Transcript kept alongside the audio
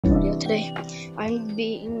today I'm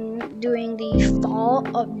doing the fall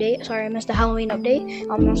update. Sorry, I missed the Halloween update.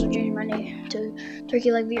 I'm also changing my name to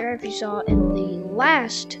Turkey Leg VR, if you saw in the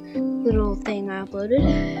last little thing I uploaded.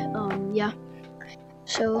 Yeah.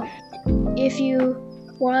 So if you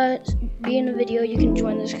want to be in the video, you can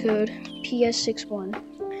join this code PS61.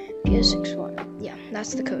 PS61. Yeah,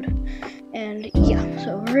 that's the code. And yeah,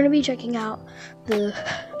 so we're gonna be checking out the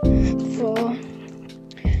fall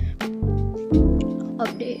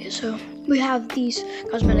update. So we have these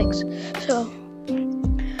cosmetics. So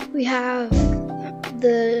we have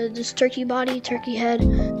this turkey body, turkey head,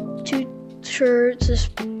 2 shirts, this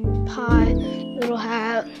pie, little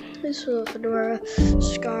hat, this little fedora,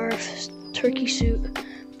 scarf, turkey suit,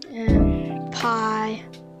 and pie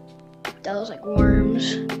that looks like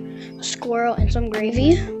worms, a squirrel, and some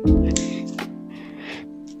gravy.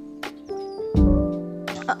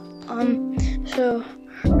 So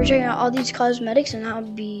we're checking out all these cosmetics, and that'll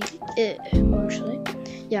be it mostly.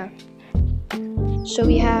 Yeah. So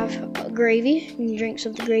we have gravy. You can drink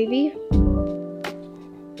some of the gravy.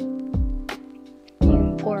 You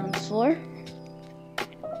can pour it on the floor.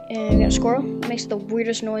 And we got a squirrel. It makes the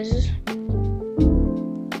weirdest noises.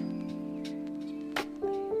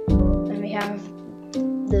 And we have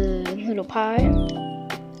the little pie.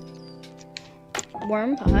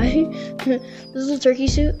 Worm pie. This is a turkey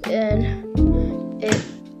suit, and it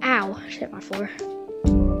hit my floor.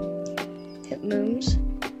 It moves.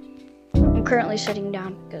 I'm currently sitting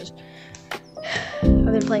down because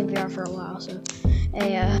I've been playing VR for a while, so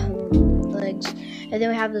legs. And then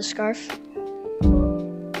we have the scarf.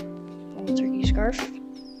 Little turkey scarf.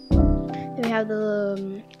 Then we have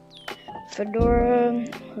the fedora,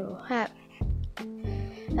 little hat.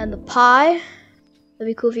 And the pie. It'd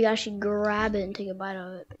be cool if you could actually grab it and take a bite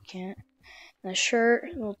of it, but you can't. And a shirt,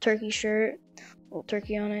 a little turkey shirt, little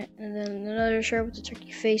turkey on it, and then another shirt with a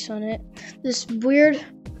turkey face on it. This weird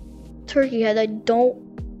turkey head I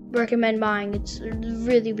don't recommend buying. It's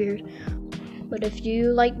really weird. But if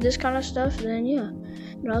you like this kind of stuff, then yeah.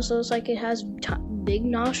 It also looks like it has big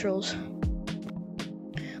nostrils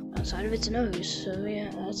outside of its nose. So yeah,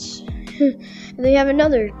 that's. And then you have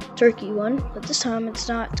another turkey one, but this time it's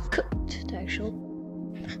not cooked. It's actual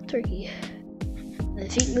turkey. And the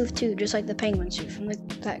feet move too, just like the penguin suit from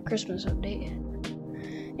that Christmas update.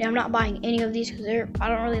 Yeah, I'm not buying any of these because I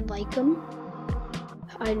don't really like them.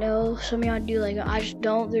 I know some of y'all do like them. I just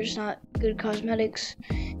don't. They're just not good cosmetics,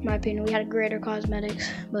 in my opinion. We had greater cosmetics,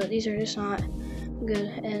 but these are just not good.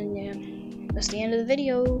 And yeah, that's the end of the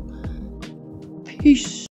video.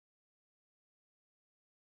 Peace.